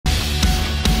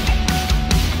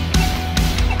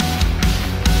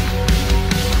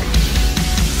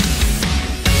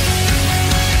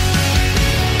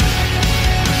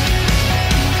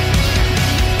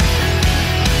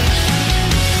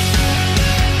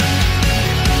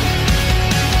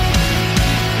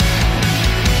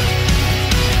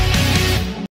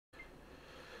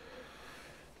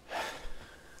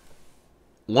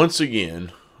once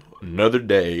again, another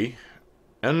day,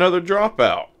 another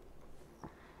dropout.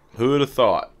 Who would have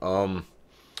thought?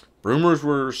 Rumors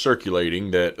were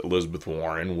circulating that Elizabeth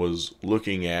Warren was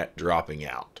looking at dropping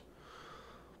out.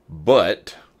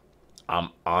 But I'm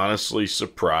honestly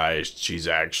surprised she's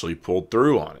actually pulled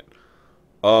through on it.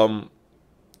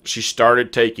 She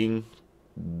started taking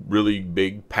really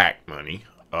big PAC money.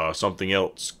 Something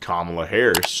else Kamala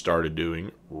Harris started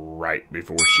doing right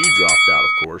before she dropped out,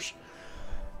 of course.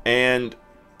 And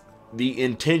the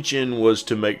intention was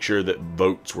to make sure that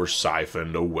votes were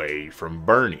siphoned away from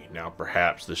Bernie. Now,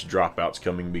 perhaps this dropout's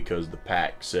coming because the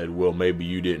PAC said, well, maybe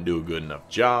you didn't do a good enough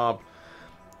job.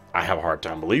 I have a hard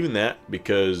time believing that,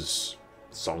 because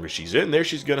as long as she's in there,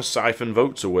 she's going to siphon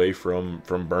votes away from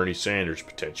Bernie Sanders,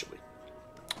 potentially.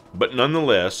 But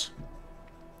nonetheless,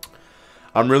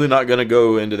 I'm really not going to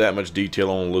go into that much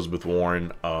detail on Elizabeth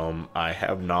Warren. I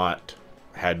have not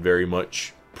had very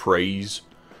much praise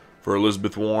for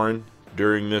Elizabeth Warren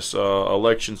during this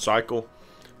election cycle.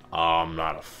 I'm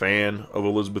not a fan of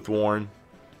Elizabeth Warren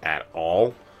at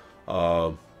all.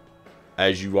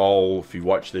 As you all, if you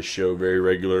watch this show very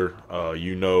regular,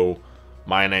 you know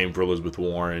my name for Elizabeth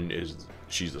Warren is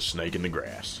she's a snake in the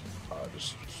grass.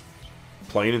 Just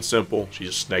plain and simple, she's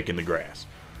a snake in the grass.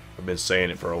 I've been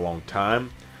saying it for a long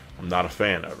time. I'm not a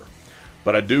fan of her.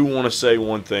 But I do want to say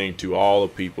one thing to all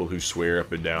the people who swear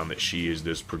up and down that she is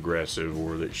this progressive,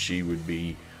 or that she would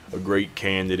be a great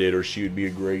candidate, or she would be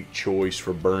a great choice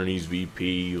for Bernie's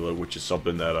VP, which is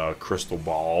something that Crystal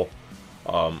Ball,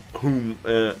 whom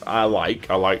I like.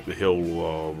 I like the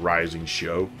Hill Rising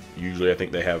show. Usually I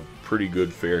think they have pretty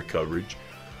good, fair coverage.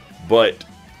 But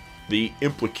the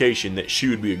implication that she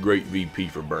would be a great VP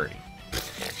for Bernie.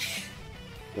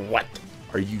 What?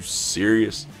 Are you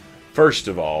serious? First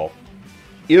of all,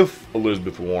 if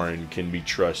Elizabeth Warren can be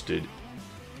trusted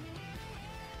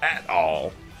at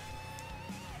all,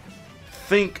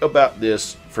 think about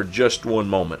this for just one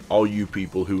moment, all you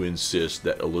people who insist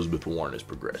that Elizabeth Warren is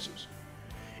progressive.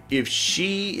 If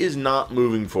she is not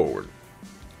moving forward,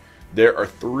 there are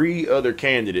 3 other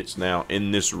candidates now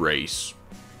in this race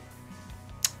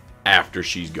after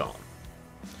she's gone.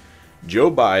 Joe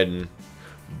Biden,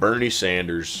 Bernie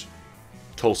Sanders,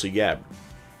 Tulsi Gabbard.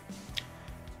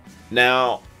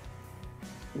 Now,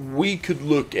 we could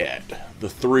look at the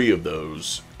 3 of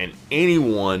those, and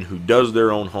anyone who does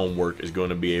their own homework is going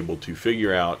to be able to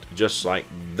figure out, just like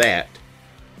that,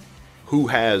 who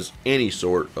has any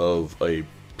sort of a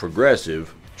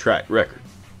progressive track record.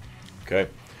 Okay?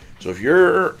 So if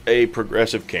you're a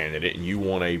progressive candidate and you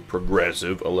want a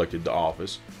progressive elected to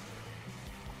office,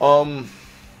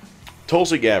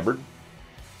 Tulsi Gabbard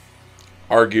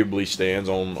arguably stands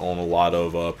on a lot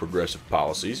of progressive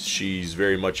policies. She's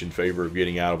very much in favor of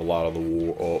getting out of a lot of the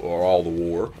war, or all the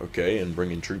war, okay, and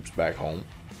bringing troops back home.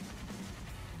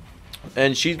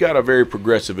 And she's got a very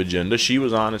progressive agenda. She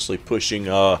was honestly pushing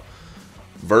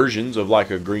versions of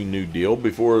like a Green New Deal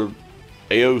before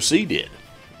AOC did,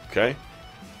 okay?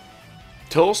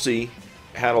 Tulsi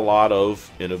had a lot of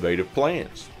innovative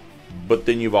plans. But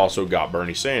then you've also got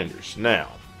Bernie Sanders. Now,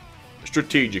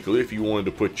 strategically, if you wanted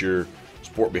to put your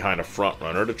support behind a front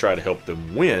runner to try to help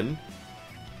them win,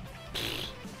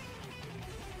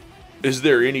 is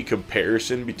there any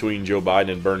comparison between Joe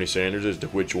Biden and Bernie Sanders as to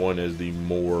which one is the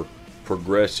more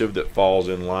progressive, that falls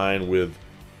in line with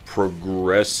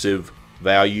progressive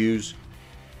values?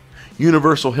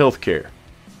 Universal health care.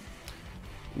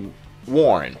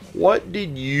 Warren, what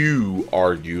did you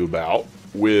argue about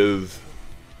with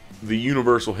the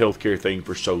universal health care thing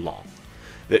for so long?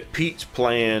 That Pete's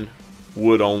plan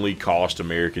would only cost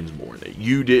Americans more. That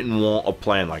you didn't want a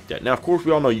plan like that. Now, of course,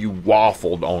 we all know you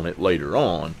waffled on it later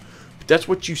on, but that's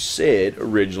what you said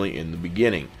originally in the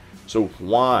beginning. So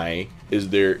why is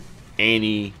there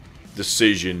any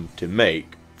decision to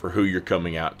make for who you're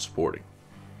coming out and supporting?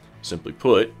 Simply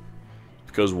put,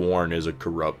 because Warren is a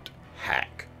corrupt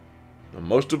hack. Now,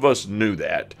 most of us knew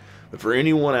that. But for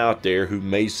anyone out there who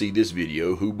may see this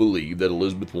video who believe that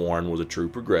Elizabeth Warren was a true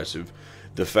progressive,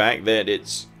 the fact that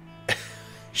it's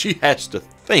she has to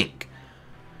think.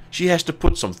 She has to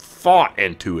put some thought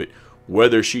into it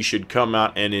whether she should come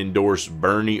out and endorse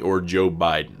Bernie or Joe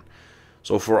Biden.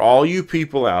 So for all you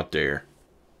people out there,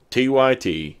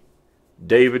 TYT,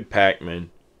 David Pakman,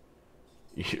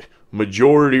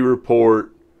 Majority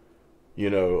Report,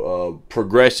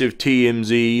 Progressive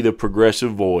TMZ, the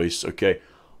Progressive Voice, okay?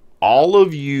 All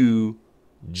of you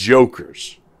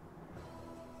jokers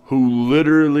who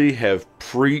literally have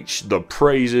preached the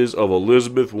praises of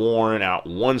Elizabeth Warren out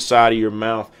one side of your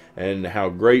mouth and how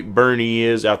great Bernie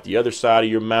is out the other side of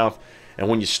your mouth, And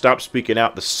when you stopped speaking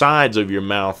out the sides of your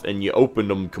mouth and you opened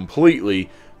them completely,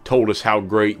 told us how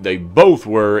great they both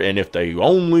were, and if they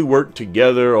only worked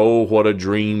together, oh, what a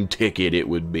dream ticket it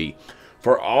would be.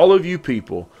 For all of you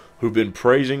people who've been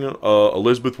praising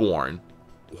Elizabeth Warren,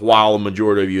 while a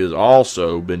majority of you has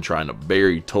also been trying to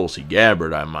bury Tulsi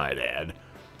Gabbard, I might add,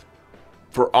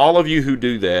 for all of you who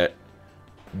do that,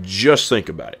 just think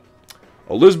about it.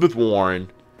 Elizabeth Warren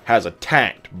has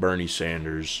attacked Bernie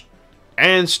Sanders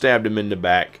and stabbed him in the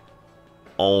back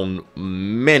on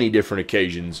many different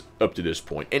occasions up to this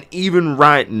point. And even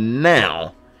right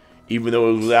now, even though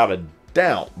it was without a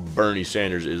doubt Bernie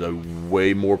Sanders is a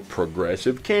way more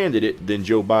progressive candidate than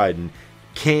Joe Biden,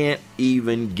 can't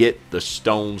even get the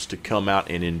stones to come out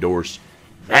and endorse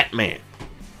that man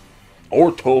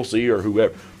or Tulsi or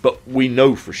whoever. But we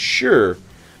know for sure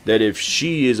that if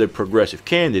she is a progressive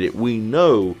candidate, we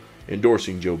know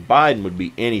endorsing Joe Biden would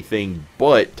be anything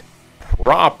but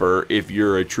proper if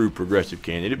you're a true progressive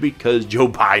candidate, because Joe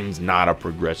Biden's not a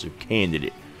progressive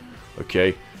candidate.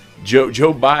 Okay? Joe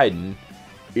Biden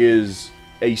is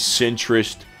a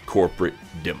centrist corporate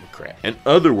Democrat. In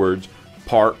other words,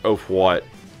 part of what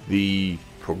the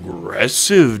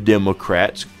progressive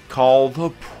Democrats call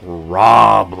the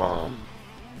problem.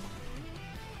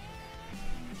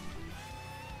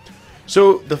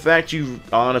 So the fact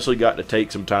you've honestly got to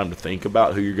take some time to think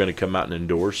about who you're going to come out and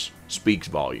endorse speaks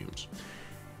volumes.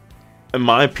 In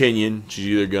my opinion, she's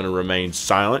either going to remain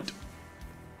silent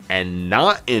and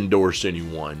not endorse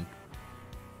anyone,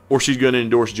 or she's going to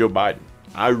endorse Joe Biden.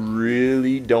 I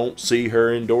really don't see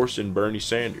her endorsing Bernie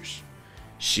Sanders.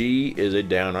 She is a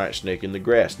downright snake in the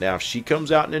grass. Now, if she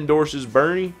comes out and endorses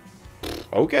Bernie,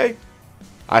 okay,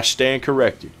 I stand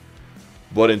corrected.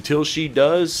 But until she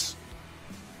does,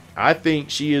 I think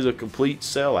she is a complete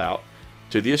sellout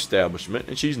to the establishment,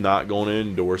 and she's not going to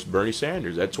endorse Bernie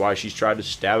Sanders. That's why she's tried to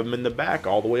stab him in the back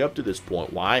all the way up to this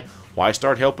point. Why? Why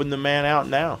start helping the man out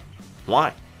now?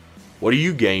 Why? What do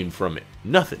you gain from it?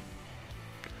 Nothing.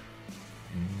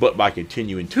 But by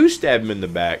continuing to stab him in the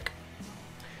back,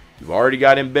 you've already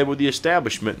got in bed with the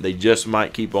establishment. They just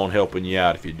might keep on helping you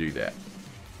out if you do that.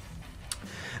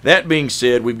 That being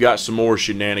said, we've got some more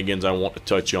shenanigans I want to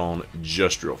touch on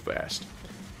just real fast.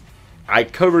 I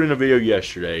covered in a video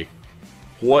yesterday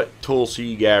what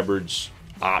Tulsi Gabbard's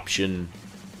option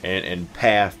and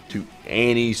path to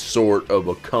any sort of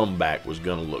a comeback was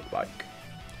going to look like.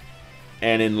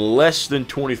 And in less than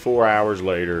 24 hours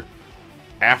later,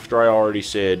 after I already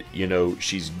said, you know,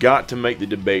 she's got to make the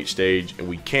debate stage and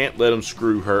we can't let them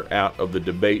screw her out of the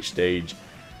debate stage,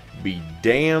 be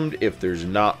damned if there's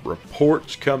not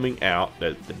reports coming out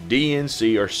that the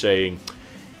DNC are saying,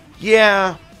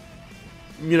 yeah,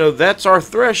 you know, that's our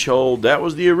threshold. That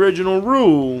was the original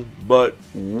rule, but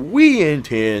we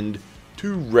intend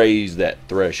to raise that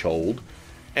threshold.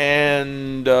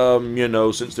 And, you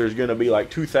know, since there's going to be like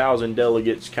 2,000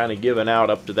 delegates kind of given out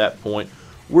up to that point,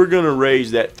 we're going to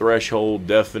raise that threshold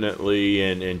definitely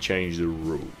and change the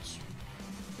rules.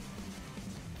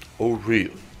 Oh,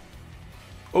 really?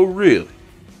 Oh, really?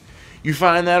 You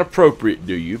find that appropriate,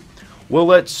 do you? Well,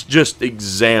 let's just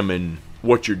examine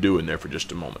what you're doing there for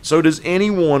just a moment. So does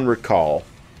anyone recall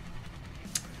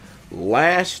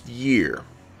last year,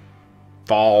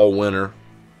 fall, winter,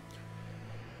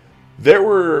 there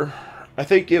were, I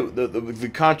think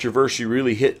the controversy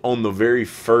really hit on the very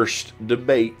first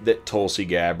debate that Tulsi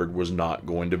Gabbard was not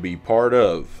going to be part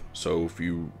of. So if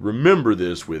you remember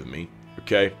this with me,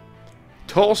 okay,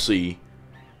 Tulsi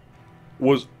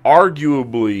was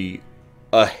arguably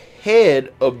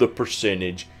ahead of the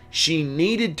percentage she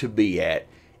needed to be at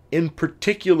in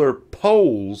particular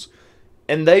polls,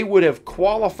 and they would have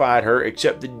qualified her,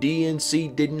 except the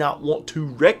DNC did not want to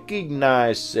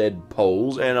recognize said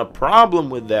polls. And a problem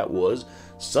with that was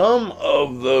some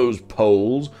of those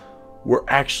polls were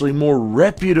actually more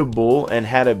reputable and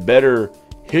had a better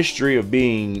history of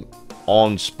being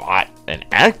on spot and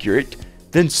accurate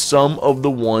than some of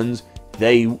the ones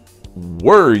they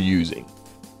were using.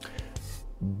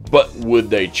 But would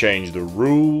they change the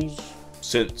rules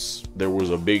since there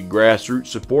was a big grassroots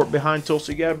support behind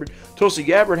Tulsi Gabbard? Tulsi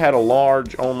Gabbard had a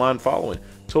large online following.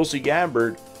 Tulsi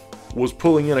Gabbard was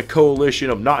pulling in a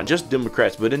coalition of not just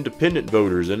Democrats but independent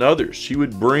voters and others. She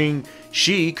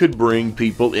could bring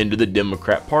people into the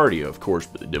Democrat Party, of course,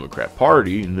 but the Democrat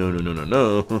Party,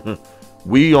 no.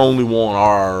 We only want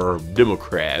our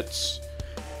Democrats.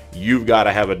 You've got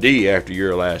to have a D after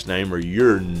your last name or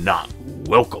you're not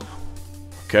welcome.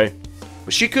 Okay?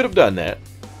 But she could have done that.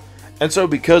 And so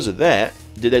because of that,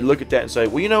 did they look at that and say,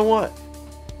 well, you know what?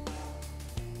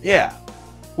 Yeah,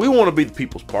 we want to be the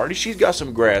People's Party. She's got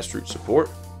some grassroots support.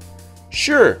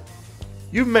 Sure,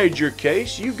 You've made your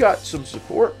case. You got some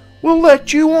support. We'll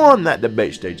let you on that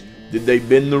debate stage. Did they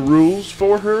bend the rules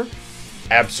for her?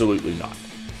 Absolutely not.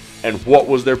 And what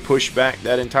was their pushback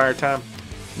that entire time?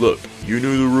 Look, you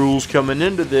knew the rules coming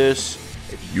into this.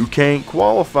 If you can't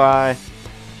qualify,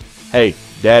 hey,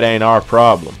 that ain't our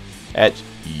problem. That's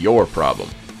your problem,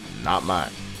 not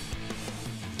mine.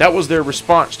 That was their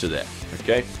response to that,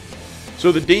 okay?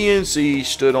 So the DNC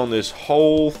stood on this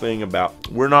whole thing about,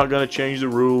 we're not going to change the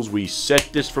rules. We set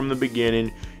this from the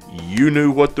beginning. You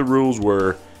knew what the rules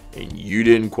were, and you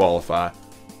didn't qualify.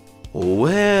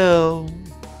 Well,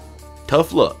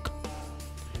 tough luck.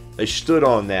 They stood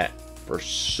on that for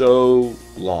so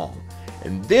long.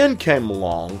 And then came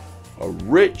along a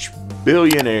rich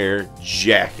billionaire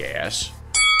jackass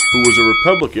who was a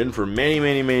Republican for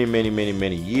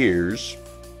many years.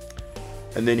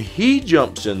 And then he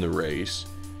jumps in the race,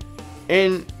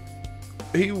 and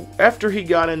after he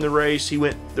got in the race,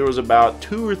 there was about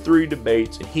 2 or 3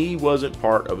 debates, and he wasn't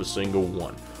part of a single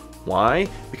one. Why?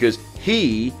 Because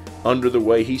he, under the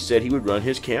way he said he would run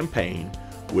his campaign,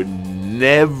 would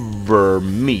never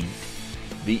meet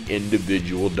the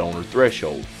individual donor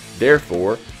threshold.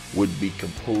 Therefore, would be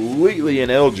completely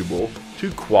ineligible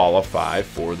to qualify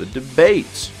for the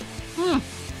debates.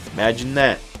 Imagine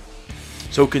that.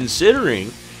 So considering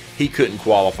he couldn't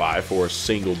qualify for a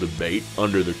single debate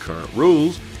under the current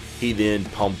rules, he then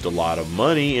pumped a lot of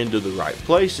money into the right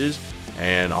places,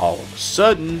 and all of a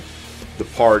sudden, the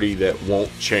party that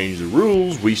won't change the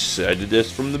rules, we said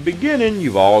this from the beginning,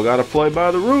 you've all got to play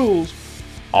by the rules,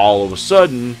 all of a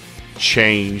sudden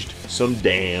changed some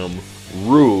damn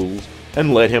rules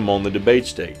and let him on the debate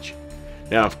stage.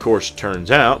 Now, of course, turns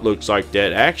out, looks like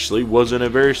that actually wasn't a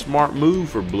very smart move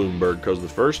for Bloomberg, because the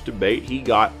first debate, he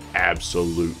got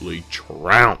absolutely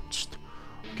trounced.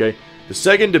 Okay, the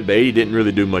second debate, he didn't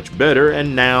really do much better,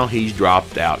 and now he's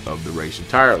dropped out of the race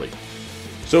entirely.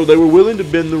 So they were willing to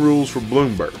bend the rules for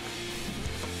Bloomberg.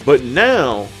 But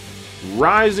now,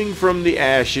 rising from the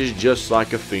ashes just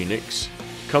like a phoenix,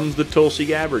 comes the Tulsi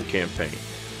Gabbard campaign.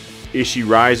 Is she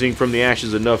rising from the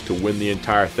ashes enough to win the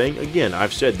entire thing? Again,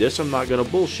 I've said this, I'm not going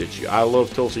to bullshit you. I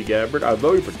love Tulsi Gabbard. I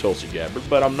voted for Tulsi Gabbard,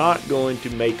 but I'm not going to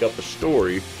make up a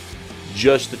story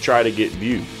just to try to get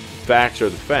views. Facts are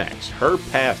the facts. Her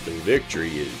path to victory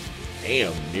is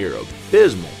damn near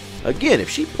abysmal. Again, if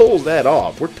she pulls that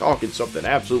off, we're talking something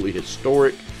absolutely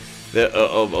historic,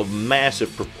 of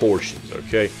massive proportions,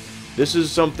 okay? This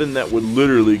is something that would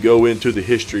literally go into the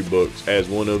history books as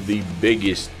one of the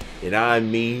biggest, and I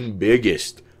mean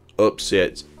biggest,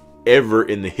 upsets ever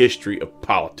in the history of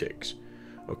politics.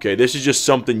 Okay, this is just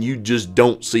something you just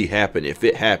don't see happen if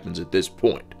it happens at this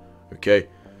point. Okay,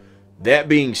 that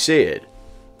being said,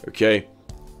 okay,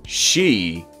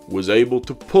 she was able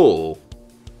to pull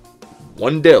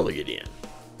one delegate in.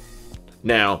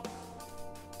 Now,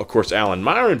 of course, Alan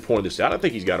Myron pointed this out. I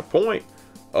think he's got a point.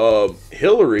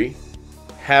 Hillary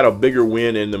had a bigger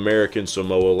win in American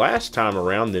Samoa last time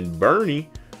around than Bernie.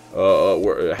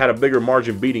 Had a bigger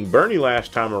margin beating Bernie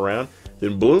last time around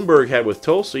than Bloomberg had with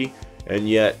Tulsi, and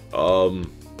yet, you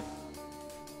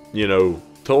know,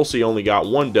 Tulsi only got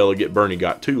 1 delegate, Bernie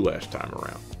got 2 last time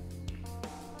around.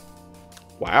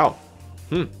 Wow,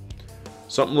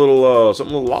 something a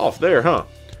little off there, huh?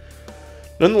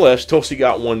 Nonetheless, Tulsi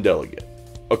got 1 delegate.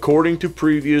 According to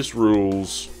previous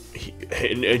rules,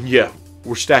 and yeah,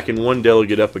 we're stacking 1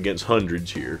 delegate up against hundreds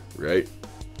here, right?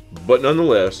 But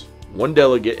nonetheless, 1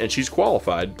 delegate, and she's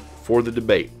qualified for the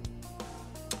debate.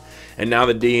 And now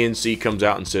the DNC comes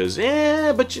out and says,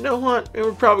 but you know what?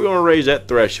 We're probably going to raise that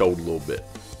threshold a little bit.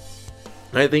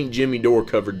 I think Jimmy Dore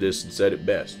covered this and said it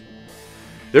best.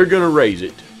 They're going to raise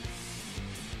it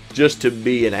just to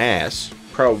be an ass,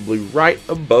 probably right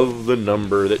above the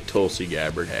number that Tulsi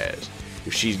Gabbard has.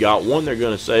 If she's got 1, they're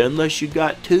going to say, unless you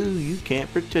got 2, you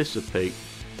can't participate.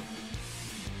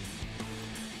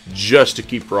 Just to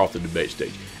keep her off the debate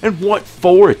stage. And what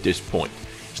for at this point?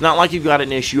 It's not like you've got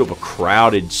an issue of a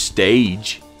crowded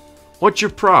stage. What's your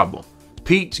problem?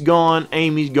 Pete's gone,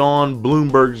 Amy's gone,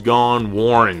 Bloomberg's gone,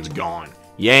 Warren's gone,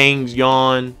 Yang's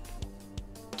gone,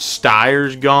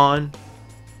 Steyer's gone.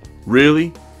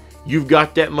 Really? You've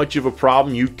got that much of a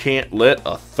problem you can't let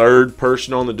a 3rd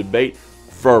person on the debate?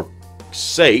 For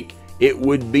sake, it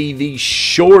would be the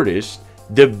shortest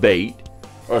debate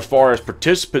as far as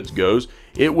participants goes.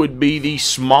 It would be the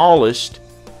smallest,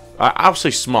 I'll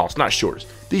say smallest, not shortest,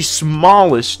 the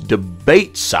smallest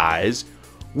debate size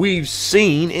we've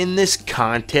seen in this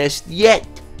contest yet.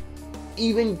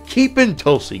 Even keeping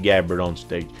Tulsi Gabbard on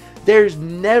stage, there's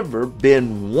never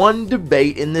been 1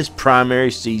 debate in this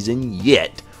primary season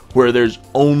yet where there's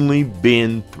only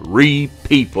been 3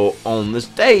 people on the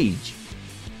stage.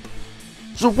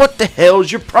 So what the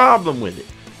hell's your problem with it?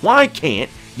 Why can't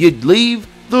you leave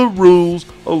the rules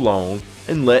alone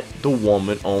and let the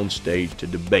woman on stage to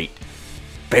debate?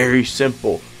 Very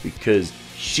simple, because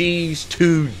she's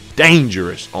too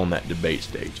dangerous on that debate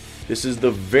stage. This is the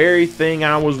very thing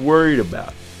I was worried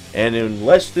about. And in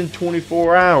less than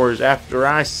 24 hours after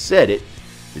I said it,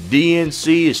 the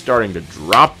DNC is starting to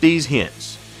drop these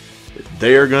hints that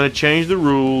they are going to change the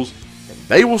rules and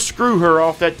they will screw her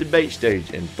off that debate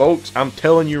stage. And folks, I'm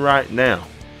telling you right now,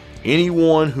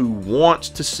 anyone who wants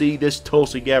to see this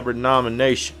Tulsi Gabbard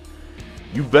nomination,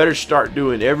 you better start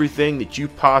doing everything that you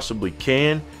possibly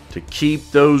can to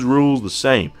keep those rules the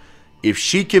same. If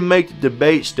she can make the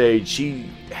debate stage, she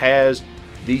has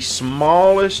the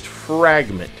smallest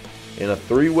fragment in a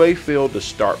three-way field to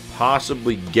start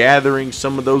possibly gathering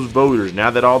some of those voters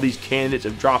now that all these candidates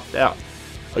have dropped out.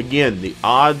 Again, the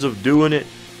odds of doing it,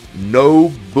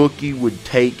 no bookie would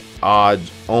take odds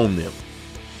on them.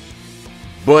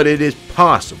 But it is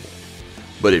possible.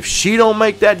 But if she don't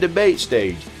make that debate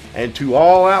stage, and to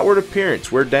all outward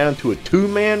appearance, we're down to a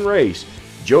two-man race,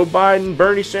 Joe Biden,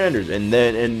 Bernie Sanders, and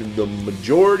the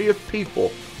majority of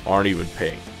people aren't even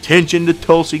paying attention to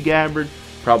Tulsi Gabbard,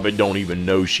 probably don't even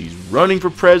know she's running for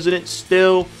president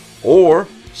still, or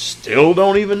still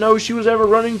don't even know she was ever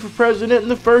running for president in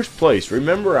the first place.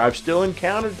 Remember, I've still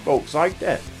encountered folks like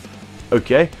that.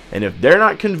 Okay? And if they're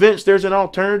not convinced there's an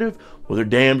alternative, well, they're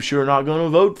damn sure not going to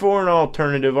vote for an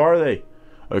alternative, are they?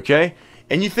 Okay?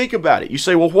 And you think about it. You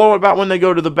say, well, what about when they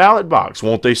go to the ballot box?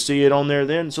 Won't they see it on there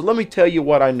then? So let me tell you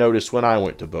what I noticed when I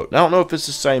went to vote. And I don't know if it's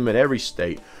the same in every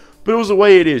state, but it was the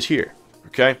way it is here.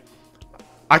 Okay?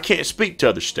 I can't speak to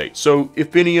other states. So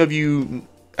if any of you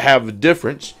have a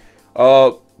difference,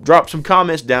 drop some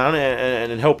comments down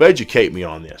and help educate me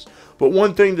on this. But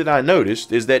one thing that I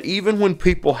noticed is that even when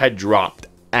people had dropped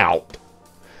out,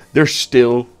 they're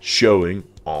still showing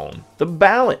on the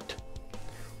ballot.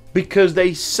 Because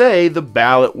they say the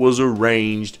ballot was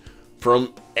arranged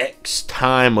from X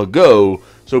time ago.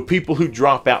 So people who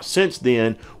drop out since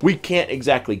then, we can't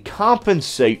exactly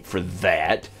compensate for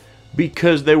that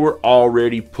because they were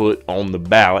already put on the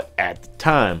ballot at the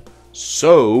time.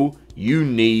 So you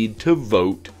need to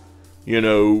vote,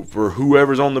 for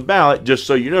whoever's on the ballot, just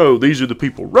so you know these are the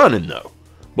people running though.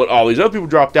 But all these other people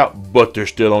dropped out, but they're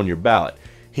still on your ballot.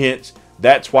 Hence,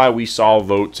 that's why we saw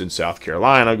votes in South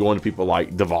Carolina going to people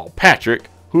like Deval Patrick,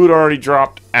 who had already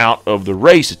dropped out of the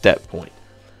race at that point.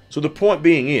 So the point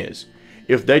being is,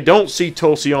 if they don't see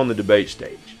Tulsi on the debate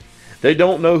stage, they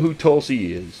don't know who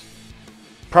Tulsi is,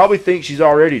 probably think she's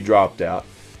already dropped out,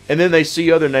 and then they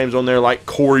see other names on there like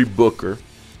Cory Booker,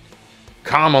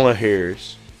 Kamala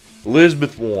Harris,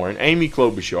 Elizabeth Warren, Amy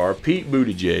Klobuchar, Pete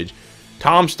Buttigieg,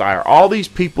 Tom Steyer, all these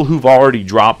people who've already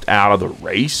dropped out of the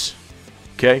race,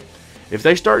 okay? If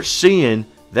they start seeing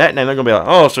that name, they're going to be like,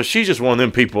 oh, so she's just one of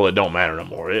them people that don't matter no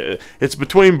more. It's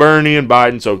between Bernie and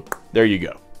Biden, so there you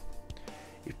go.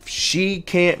 If she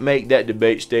can't make that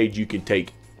debate stage, you can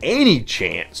take any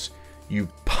chance you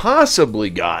possibly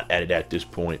got at it at this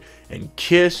point and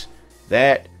kiss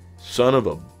that son of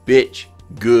a bitch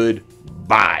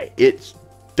goodbye. It's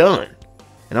done.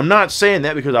 And I'm not saying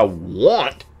that because I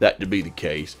want that to be the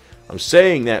case. I'm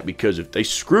saying that because if they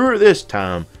screw her this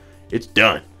time, it's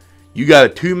done. You got a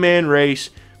two-man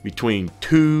race between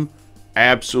two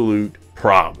absolute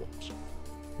problems.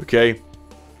 Okay?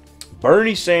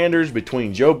 Bernie Sanders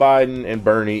between Joe Biden and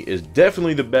Bernie is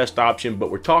definitely the best option, but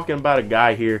we're talking about a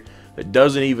guy here that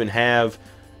doesn't even have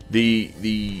the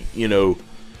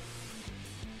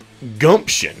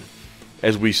gumption,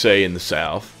 as we say in the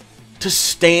South, to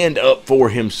stand up for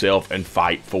himself and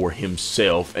fight for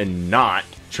himself and not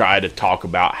try to talk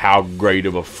about how great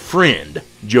of a friend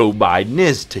Joe Biden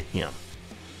is to him.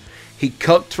 He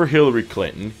cucked for Hillary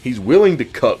Clinton. He's willing to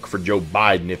cuck for Joe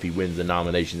Biden if he wins the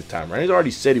nomination this time around. He's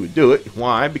already said he would do it.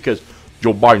 Why? Because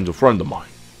Joe Biden's a friend of mine.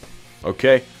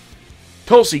 Okay?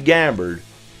 Tulsi Gabbard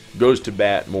goes to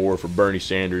bat more for Bernie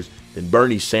Sanders than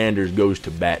Bernie Sanders goes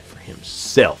to bat for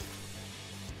himself.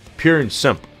 Pure and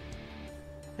simple.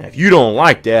 Now, if you don't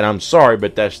like that, I'm sorry,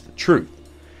 but that's the truth.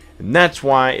 And that's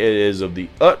why it is of the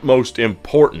utmost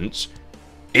importance,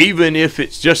 even if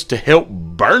it's just to help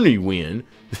Bernie win,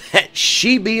 that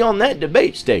she be on that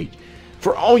debate stage.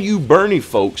 For all you Bernie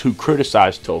folks who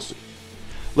criticize Tulsi,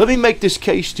 let me make this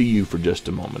case to you for just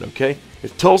a moment, okay?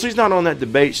 If Tulsi's not on that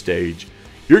debate stage,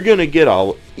 you're going to get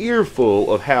an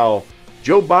earful of how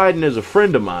Joe Biden is a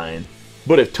friend of mine,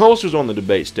 but if Tulsi's on the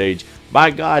debate stage, by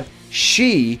God,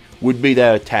 she would be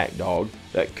that attack dog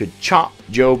that could chop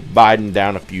Joe Biden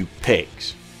down a few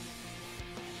pegs.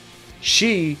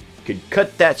 She could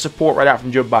cut that support right out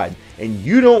from Joe Biden. And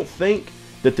you don't think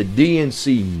that the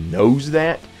DNC knows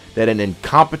that an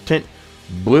incompetent,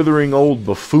 blithering old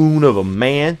buffoon of a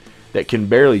man that can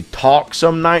barely talk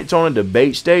some nights on a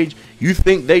debate stage, you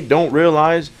think they don't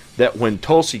realize that when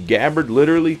Tulsi Gabbard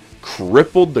literally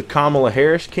crippled the Kamala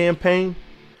Harris campaign,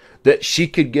 that she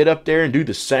could get up there and do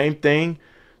the same thing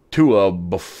to a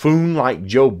buffoon like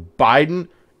Joe Biden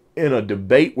in a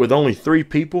debate with only 3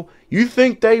 people? You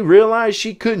think they realize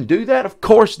she couldn't do that? Of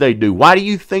course they do. Why do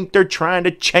you think they're trying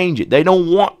to change it? They don't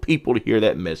want people to hear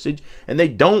that message, and they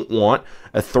don't want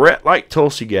a threat like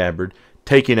Tulsi Gabbard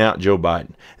taking out Joe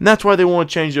Biden. And that's why they want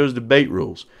to change those debate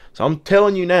rules. So I'm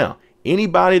telling you now,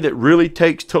 anybody that really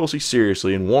takes Tulsi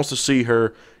seriously and wants to see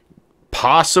her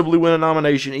possibly win a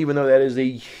nomination, even though that is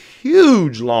a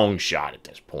huge long shot at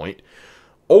this point,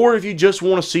 or if you just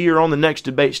want to see her on the next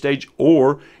debate stage,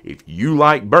 or if you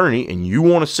like Bernie and you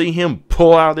want to see him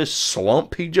pull out of this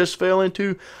slump he just fell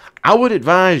into, I would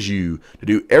advise you to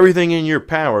do everything in your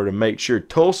power to make sure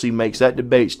Tulsi makes that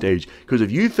debate stage. Because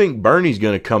if you think Bernie's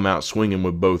going to come out swinging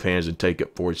with both hands and take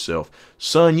up for himself,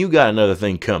 son, you got another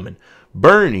thing coming.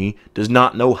 Bernie does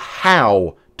not know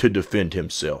how to defend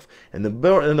himself. And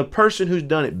the person who's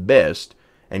done it best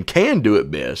and can do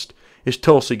it best is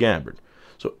Tulsi Gabbard.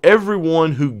 So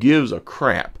everyone who gives a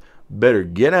crap better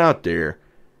get out there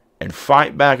and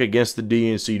fight back against the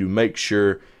DNC to make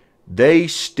sure they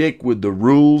stick with the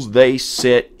rules they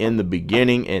set in the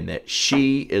beginning and that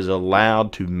she is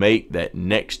allowed to make that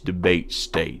next debate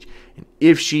stage. And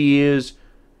if she is,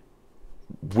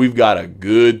 we've got a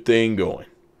good thing going.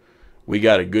 We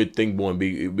got a good thing going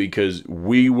because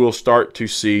we will start to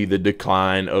see the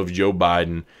decline of Joe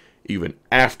Biden even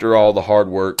after all the hard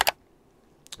work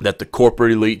that the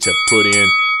corporate elites have put in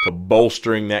to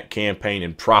bolstering that campaign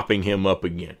and propping him up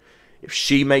again. If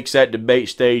she makes that debate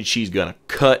stage, she's going to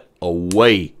cut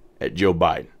away at Joe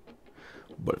Biden.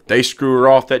 But if they screw her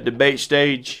off that debate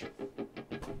stage,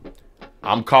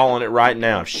 I'm calling it right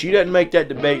now. If she doesn't make that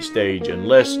debate stage,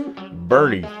 unless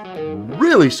Bernie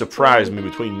really surprised me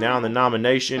between now and the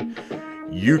nomination,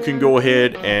 you can go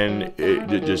ahead and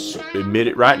just admit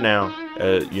it right now.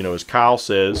 As Kyle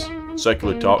says,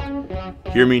 Secular Talk,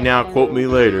 hear me now, quote me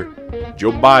later,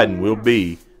 Joe Biden will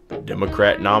be the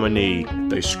Democrat nominee if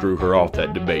they screw her off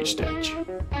that debate stage.